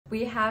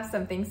We have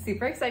something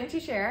super exciting to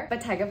share,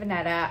 Bottega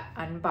Veneta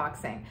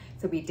unboxing.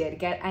 So we did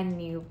get a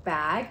new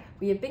bag.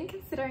 We have been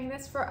considering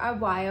this for a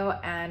while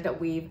and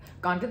we've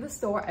gone to the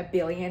store a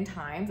billion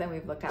times and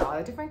we've looked at all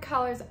the different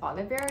colors, all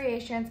the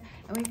variations,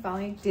 and we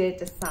finally did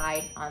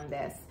decide on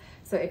this.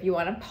 So if you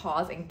want to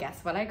pause and guess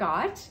what I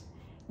got,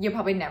 you'll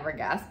probably never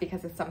guess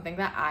because it's something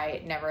that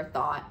I never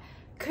thought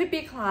could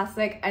be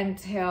classic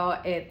until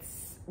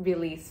it's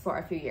released for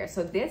a few years.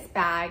 So this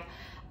bag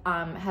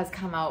has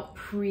come out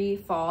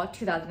pre-fall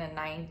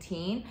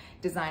 2019,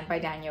 designed by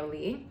Daniel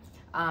Lee.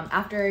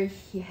 After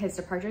his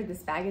departure,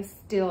 this bag is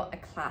still a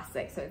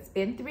classic. So it's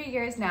been 3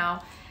 years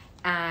now,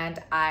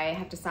 and I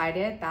have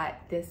decided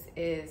that this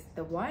is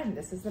the one.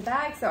 This is the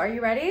bag. So are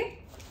you ready?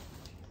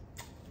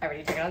 I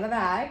already took it out of the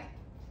bag.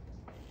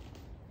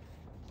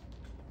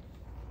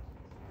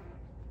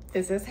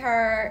 This is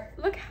her.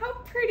 Look how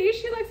pretty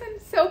she looks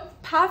and so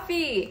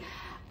puffy.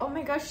 Oh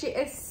my gosh, she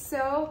is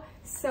so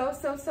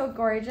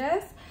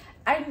gorgeous.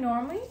 I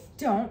normally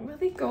don't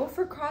really go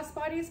for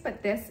crossbodies,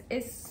 but this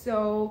is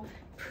so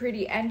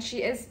pretty and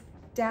she is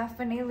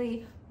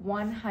definitely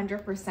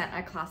 100%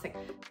 a classic.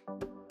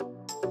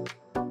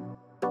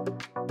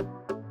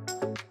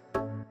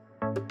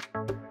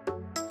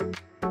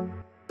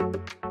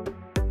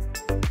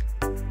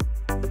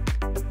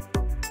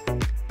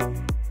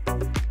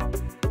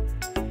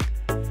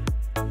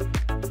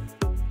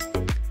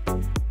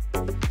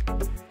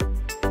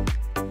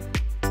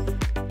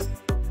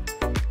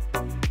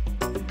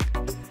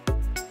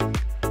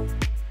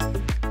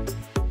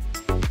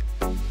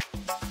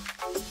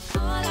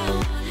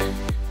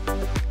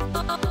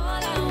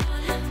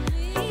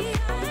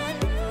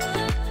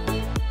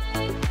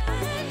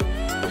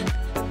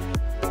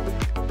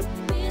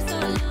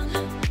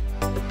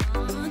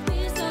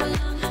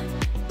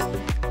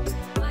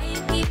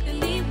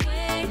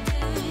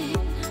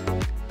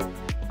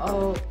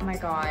 Oh my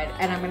God,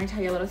 and I'm gonna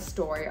tell you a little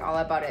story all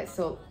about it.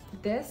 So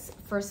this,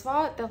 first of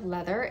all, the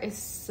leather is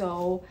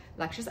so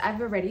luxurious.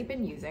 I've already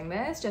been using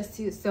this just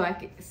so I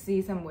could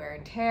see some wear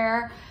and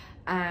tear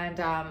and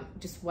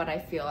just what I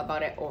feel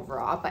about it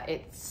overall, but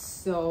it's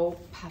so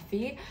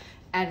puffy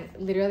and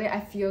literally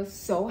I feel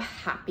so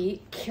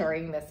happy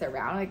carrying this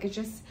around. Like it's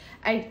just,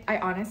 I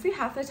honestly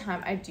half the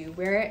time I do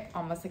wear it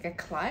almost like a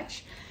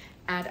clutch,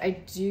 and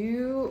I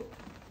do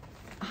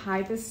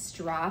hide the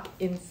strap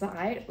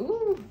inside.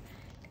 Ooh.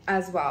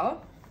 As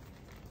well,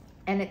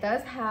 and it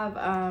does have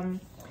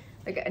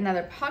like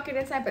another pocket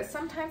inside, but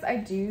sometimes I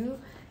do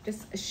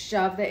just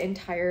shove the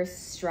entire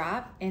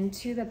strap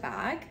into the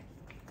bag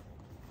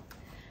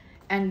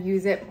and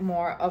use it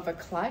more of a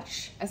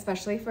clutch,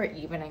 especially for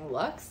evening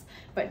looks.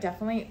 But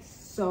definitely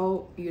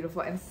so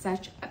beautiful and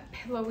such a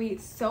pillowy,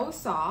 so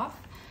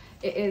soft.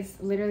 It is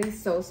literally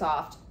so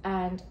soft.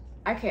 And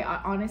okay,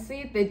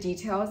 honestly, the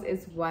details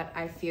is what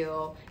I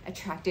feel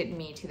attracted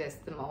me to this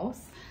the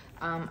most.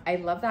 I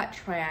love that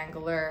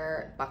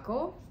triangular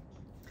buckle,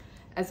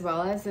 as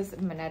well as this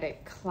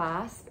magnetic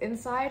clasp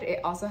inside. It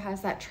also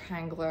has that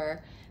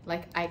triangular,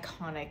 like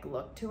iconic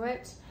look to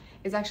it.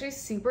 It's actually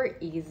super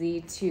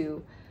easy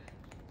to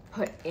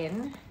put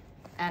in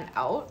and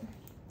out.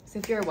 So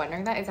if you're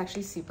wondering that, it's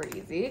actually super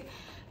easy.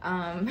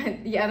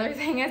 The other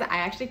thing is I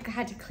actually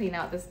had to clean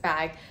out this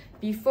bag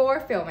before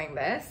filming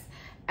this,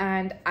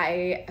 and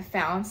I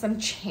found some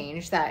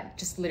change that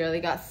just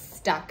literally got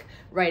stuck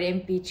right in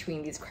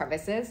between these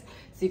crevices.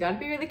 So you gotta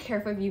be really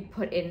careful if you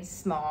put in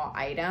small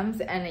items,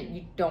 and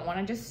you don't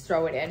wanna just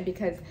throw it in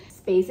because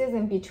spaces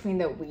in between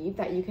the weave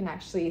that you can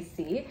actually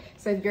see.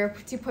 So if you're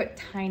to put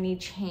tiny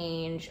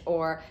change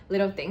or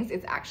little things,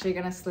 it's actually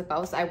gonna slip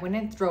out. So I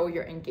wouldn't throw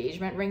your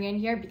engagement ring in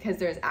here because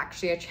there's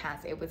actually a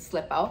chance it would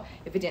slip out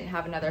if it didn't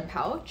have another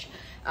pouch.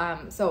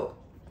 So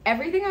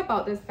everything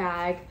about this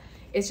bag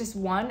is just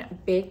one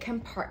big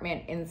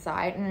compartment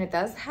inside, and it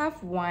does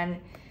have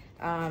one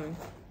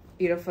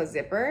beautiful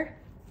zipper.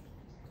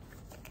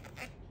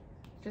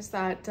 Just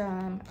that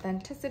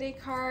authenticity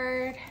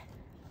card.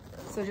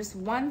 So just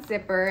one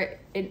zipper.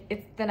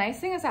 The nice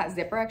thing is that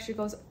zipper actually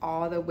goes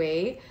all the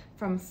way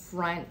from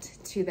front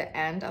to the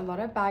end. A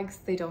lot of bags,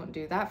 they don't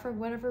do that for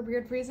whatever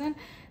weird reason.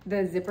 The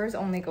zippers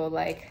only go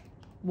like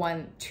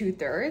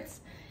 1/2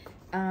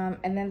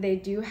 and then they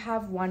do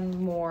have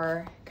one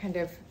more kind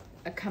of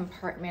a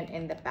compartment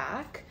in the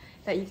back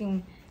that you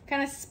can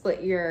kind of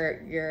split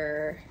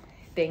your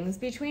things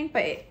between,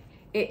 but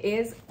it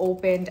is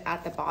opened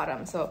at the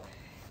bottom. So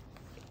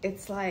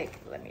it's like,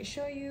 let me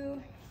show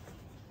you.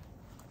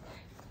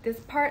 This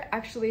part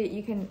actually,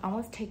 you can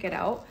almost take it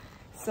out.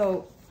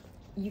 So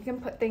you can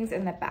put things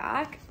in the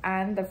back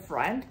and the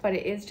front, but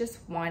it is just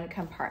one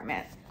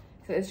compartment.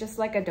 So it's just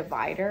like a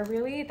divider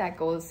really that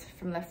goes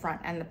from the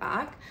front and the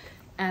back.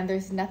 And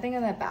there's nothing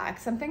in the back.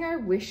 Something I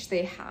wish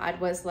they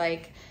had was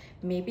like,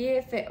 maybe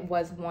if it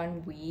was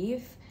one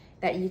weave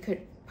that you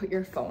could put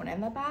your phone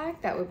in the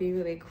back, that would be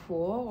really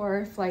cool.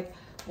 Or if like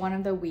one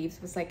of the weaves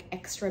was like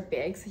extra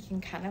big so you can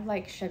kind of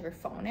like shove your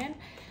phone in.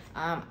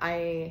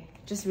 I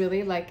just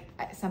really like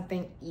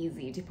something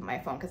easy to put my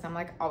phone because I'm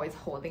like always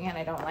holding it and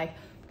I don't like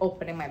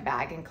opening my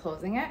bag and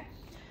closing it.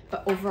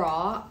 But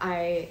overall,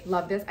 I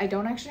love this. I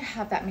don't actually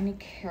have that many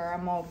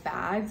caramel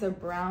bags or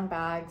brown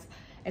bags.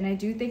 And I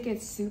do think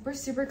it's super,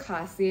 super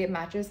classy. It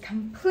matches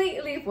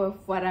completely with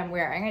what I'm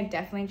wearing. I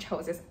definitely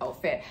chose this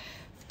outfit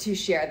to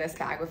share this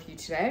bag with you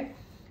today.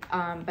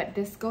 But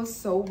this goes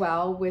so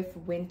well with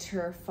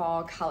winter,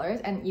 fall colors,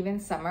 and even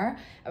summer.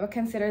 I would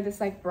consider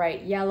this like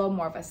bright yellow,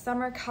 more of a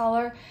summer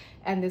color,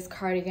 and this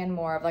cardigan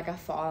more of like a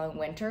fall and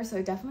winter. So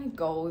it definitely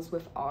goes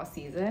with all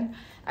season.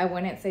 I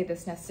wouldn't say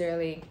this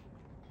necessarily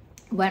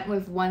went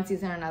with one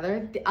season or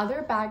another. The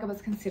other bag I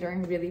was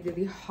considering really,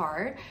 really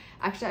hard.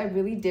 Actually, I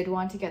really did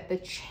want to get the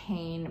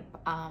chain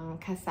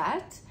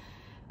cassette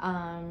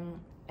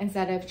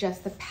instead of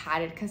just the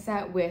padded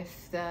cassette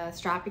with the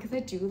strap, because I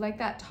do like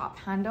that top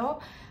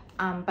handle.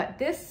 But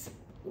this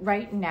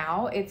right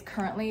now, it's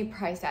currently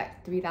priced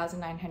at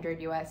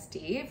 $3,900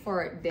 USD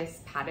for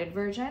this padded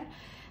version.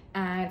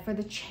 And for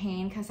the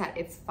chain cassette,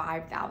 it's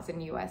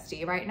 $5,000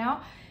 USD right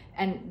now.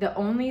 And the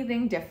only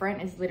thing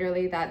different is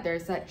literally that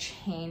there's that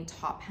chain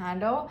top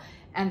handle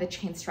and the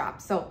chain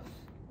strap. So,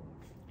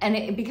 and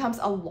it becomes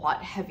a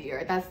lot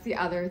heavier. That's the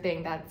other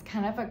thing that's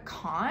kind of a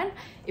con.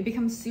 It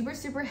becomes super,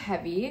 super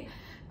heavy.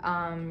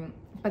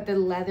 But the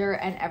leather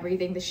and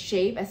everything, the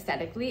shape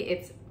aesthetically,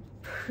 it's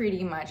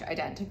pretty much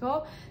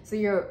identical. So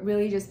you're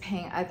really just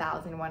paying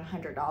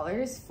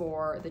 $1,100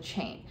 for the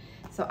chain.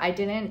 So I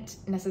didn't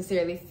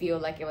necessarily feel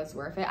like it was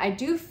worth it. I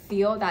do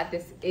feel that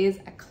this is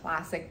a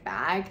classic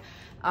bag,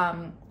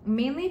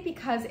 mainly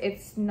because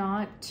it's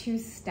not too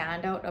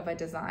standout of a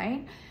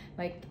design.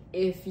 Like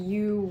if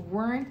you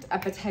weren't a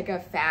Bottega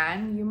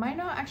fan, you might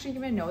not actually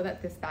even know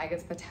that this bag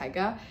is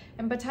Bottega.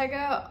 And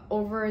Bottega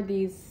over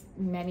these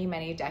many,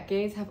 many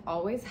decades have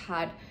always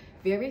had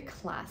very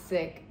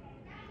classic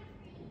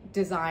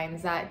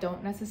designs that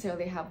don't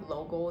necessarily have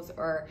logos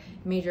or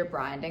major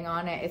branding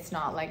on it. It's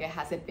not like it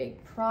has a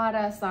big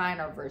Prada sign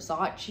or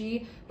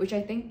Versace, which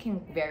I think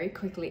can very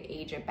quickly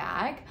age a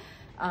bag.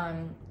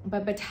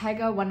 But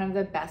Bottega, one of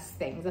the best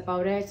things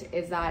about it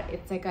is that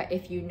it's like a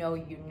if you know,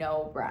 you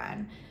know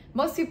brand.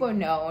 Most people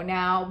know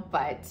now,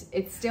 but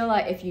it's still a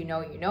if you know,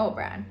 you know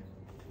brand.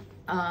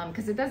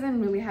 Because it doesn't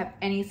really have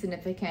any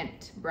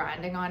significant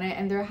branding on it.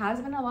 And there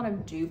has been a lot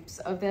of dupes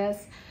of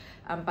this.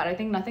 But I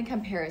think nothing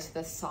compares to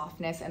the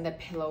softness and the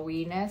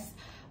pillowiness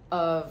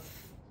of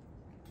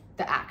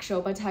the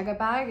actual Bottega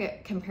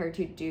bag compared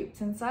to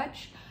dupes and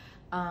such.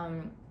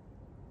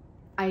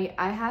 I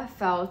have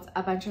felt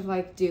a bunch of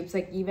like dupes,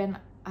 like even,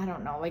 I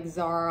don't know, like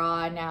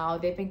Zara now,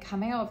 they've been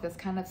coming out with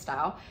this kind of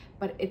style,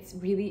 but it's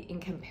really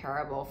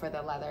incomparable for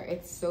the leather.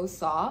 It's so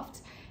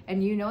soft.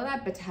 And you know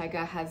that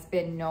Bottega has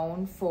been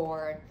known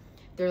for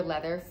their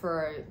leather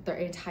for their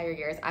entire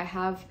years. I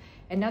have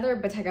another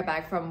Bottega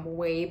bag from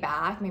way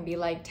back, maybe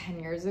like 10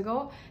 years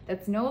ago,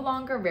 that's no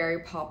longer very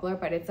popular,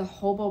 but it's a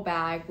hobo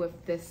bag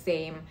with the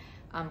same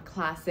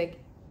classic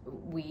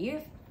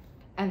weave.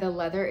 And the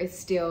leather is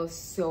still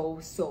so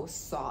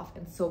soft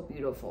and so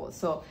beautiful.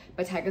 So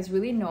Bottega is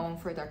really known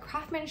for their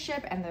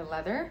craftsmanship and their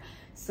leather.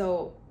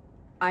 So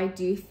I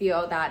do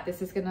feel that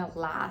this is gonna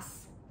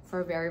last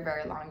for a very,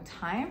 very long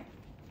time.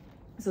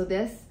 So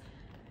this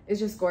is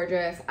just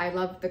gorgeous. I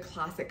love the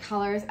classic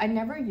colors. I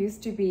never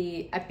used to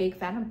be a big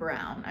fan of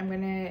brown, I'm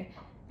gonna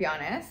be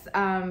honest.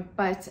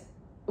 But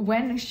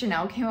when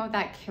Chanel came out with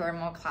that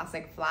caramel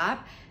classic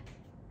flap,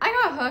 I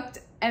got hooked.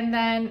 And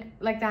then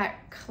like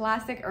that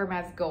classic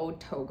Hermes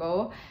gold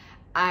Togo,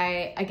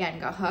 I again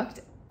got hooked.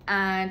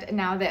 And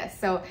now this.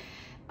 So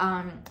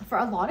for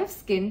a lot of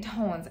skin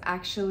tones,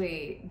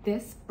 actually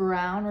this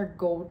brown or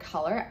gold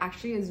color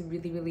actually is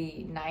really,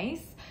 really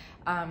nice.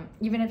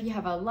 Even if you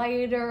have a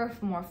lighter,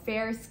 more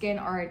fair skin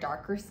or a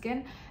darker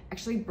skin,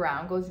 actually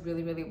brown goes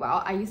really, really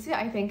well. I used to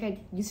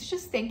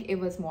just think it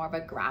was more of a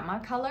grandma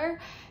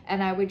color,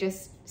 and I would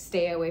just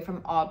stay away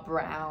from all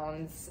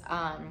browns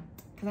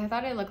because I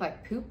thought it looked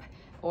like poop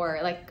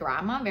or like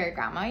grandma, very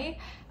grandma-y.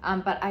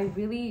 But I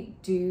really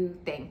do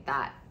think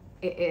that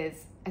it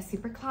is a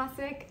super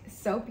classic,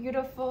 so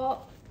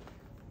beautiful,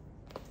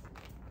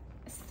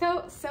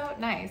 so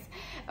nice.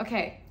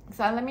 Okay,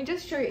 so let me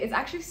just show you. It's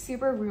actually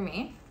super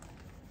roomy.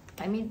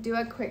 Let me do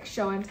a quick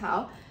show and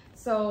tell.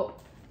 So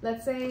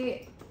let's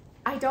say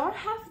I don't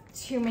have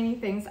too many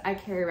things I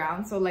carry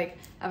around. So like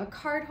I have a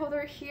card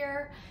holder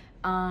here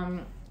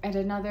and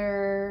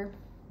another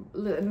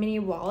mini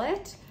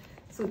wallet.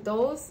 So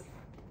those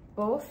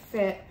both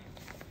fit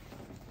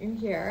in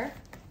here.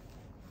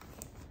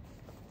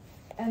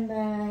 And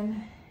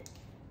then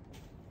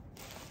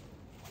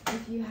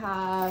if you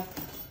have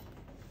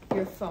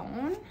your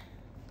phone,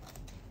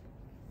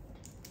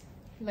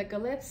 like a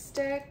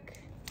lipstick,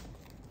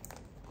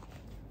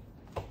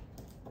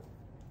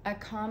 a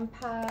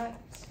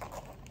compact.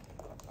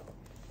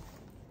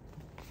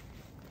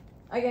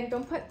 Again,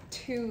 don't put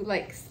too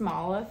like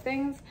small of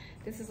things.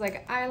 This is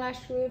like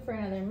eyelash glue for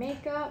another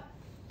makeup,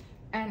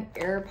 and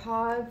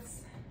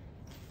AirPods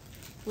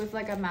with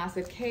like a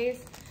massive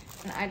case.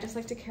 And I just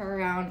like to carry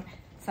around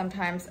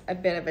sometimes a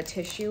bit of a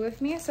tissue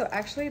with me. So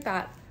actually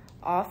that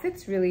all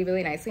fits really,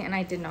 really nicely. And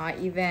I did not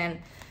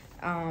even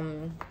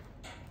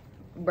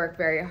work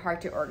very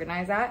hard to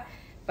organize that,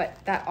 but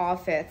that all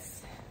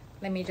fits.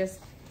 Let me just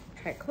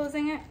try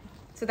closing it.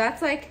 So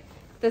that's like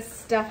the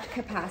stuffed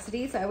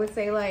capacity. So I would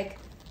say like,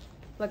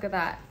 look at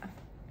that.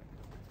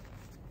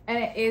 And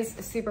it is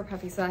super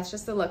puffy, so that's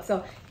just the look.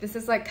 So this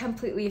is like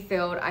completely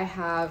filled. I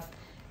have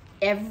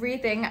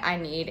everything I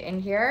need in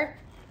here,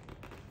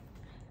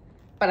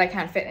 but I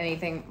can't fit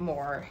anything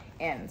more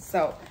in.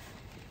 So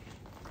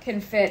can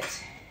fit,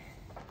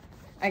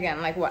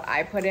 again, like what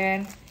I put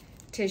in,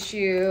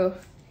 tissue,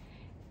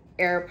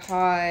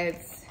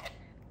 AirPods,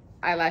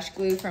 eyelash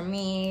glue from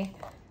me,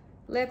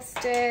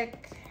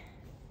 lipstick,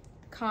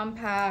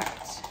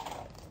 compact,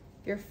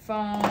 your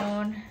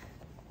phone,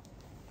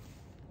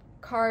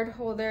 card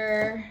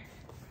holder,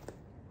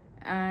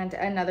 and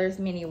another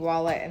mini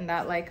wallet, and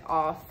that like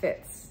all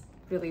fits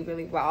really,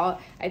 really well.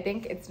 I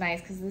think it's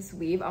nice because this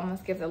weave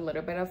almost gives a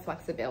little bit of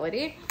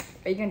flexibility,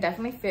 but you can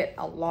definitely fit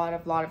a lot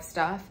of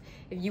stuff.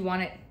 If you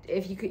want it,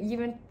 if you could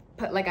even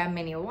put like a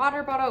mini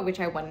water bottle, which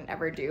I wouldn't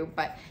ever do,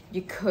 but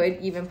you could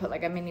even put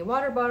like a mini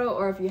water bottle,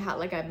 or if you had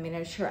like a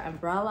miniature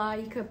umbrella,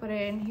 you could put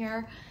it in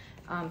here.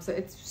 So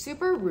it's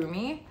super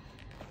roomy.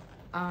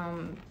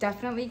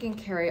 Definitely can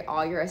carry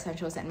all your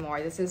essentials and more.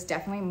 This is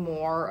definitely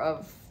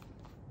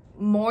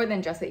more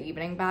than just an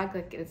evening bag.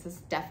 Like this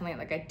is definitely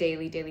like a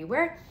daily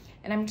wear.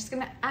 And I'm just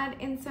gonna add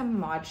in some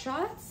mod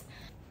shots.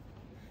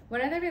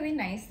 One of the really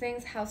nice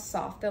things, how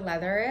soft the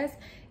leather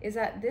is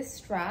that this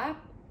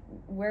strap,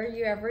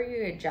 wherever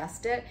you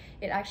adjust it,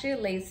 it actually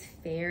lays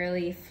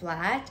fairly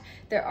flat.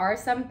 There are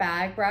some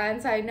bag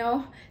brands I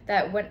know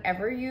that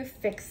whenever you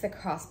fix the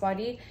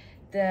crossbody,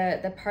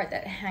 the part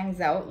that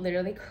hangs out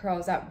literally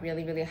curls up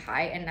really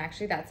high, and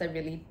actually that's a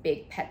really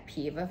big pet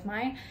peeve of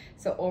mine.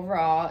 So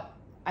overall,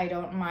 I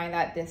don't mind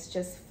that this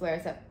just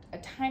flares up a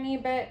tiny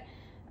bit,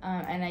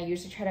 and I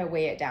usually try to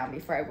weigh it down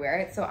before I wear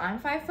it. So I'm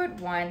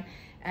 5'1",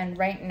 and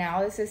right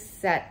now this is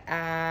set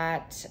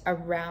at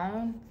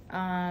around,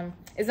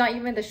 it's not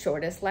even the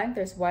shortest length.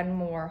 There's one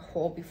more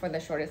hole before the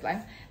shortest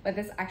length, but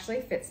this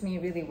actually fits me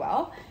really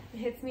well. It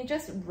hits me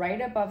just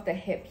right above the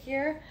hip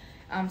here.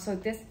 So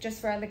this just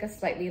for like a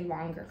slightly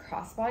longer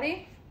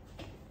crossbody.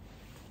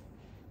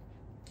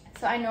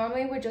 So I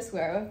normally would just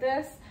wear with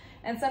this,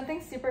 and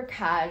something super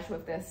cash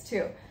with this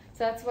too. So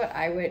that's what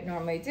I would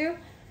normally do.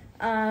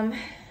 And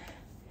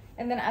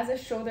then as a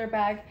shoulder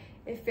bag,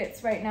 it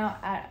fits right now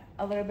at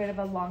a little bit of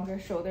a longer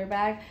shoulder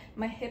bag.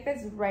 My hip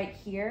is right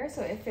here,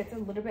 so it fits a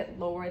little bit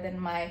lower than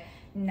my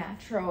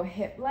natural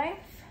hip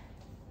length.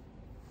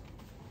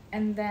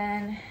 And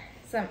then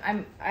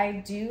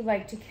I do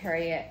like to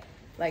carry it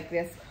like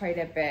this quite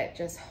a bit,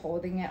 just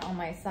holding it on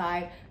my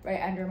side, right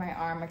under my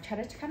arm. I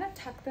try to kind of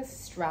tuck the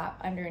strap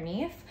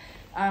underneath.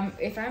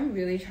 If I'm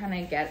really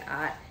trying to get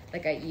at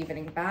like an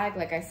evening bag,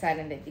 like I said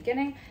in the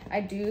beginning,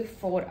 I do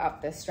fold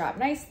up the strap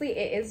nicely.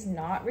 It is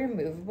not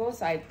removable,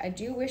 so I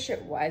do wish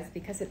it was,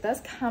 because it does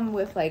come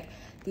with like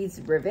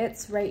these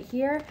rivets right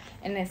here,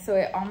 and so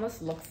it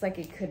almost looks like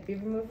it could be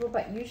removable,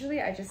 but usually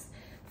I just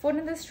fold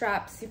in the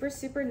strap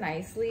super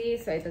nicely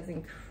so it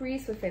doesn't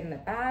crease within the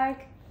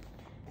bag.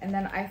 And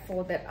then I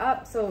fold it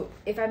up. So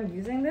if I'm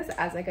using this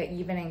as like an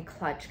evening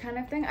clutch kind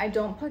of thing, I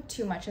don't put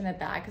too much in the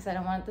bag because I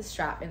don't want the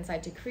strap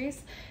inside to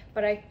crease,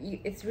 but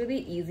it's really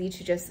easy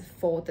to just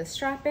fold the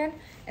strap in,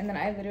 and then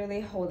I literally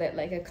hold it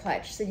like a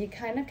clutch. So you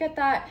kind of get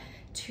that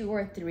 2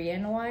 or 3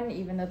 in 1,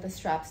 even though the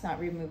strap's not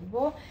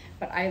removable,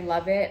 but I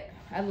love it.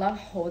 I love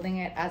holding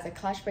it as a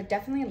clutch, but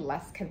definitely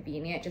less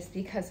convenient just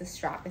because the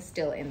strap is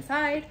still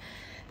inside.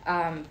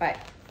 But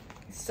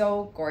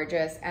so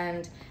gorgeous,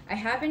 and I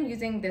have been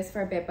using this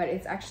for a bit, but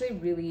it's actually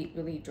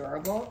really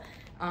durable.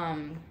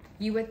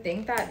 You would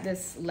think that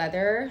this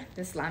leather,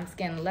 this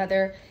lambskin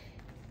leather,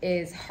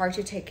 is hard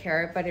to take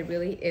care of, but it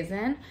really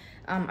isn't.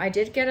 I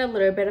did get a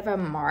little bit of a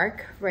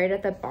mark right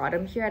at the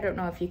bottom here. I don't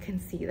know if you can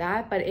see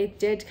that, but it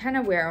did kind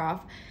of wear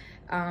off.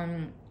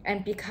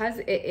 And because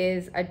it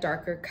is a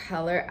darker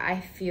color, I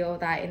feel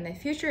that in the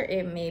future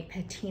it may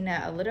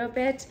patina a little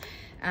bit,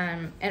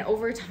 and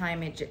over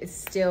time it is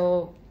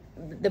still,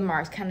 the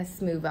marks kind of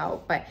smooth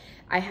out. But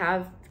I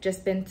have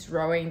just been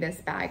throwing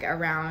this bag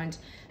around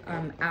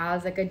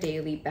as like a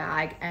daily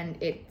bag, and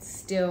it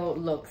still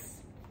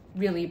looks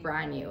really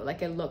brand new.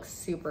 Like it looks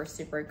super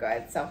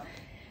good. So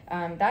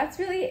that's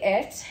really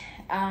it.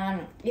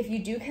 If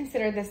you do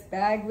consider this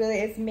bag, really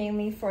it's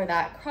mainly for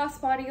that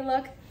crossbody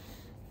look,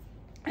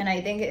 and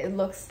I think it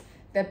looks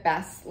the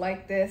best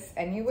like this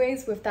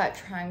anyways, with that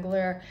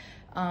triangular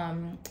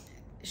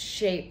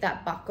shape,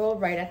 that buckle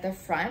right at the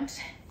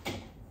front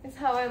is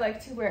how I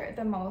like to wear it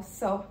the most.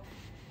 So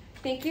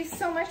thank you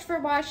so much for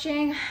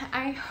watching.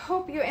 I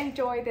hope you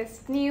enjoy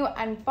this new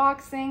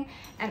unboxing,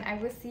 and I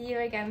will see you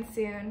again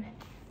soon.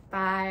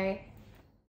 Bye.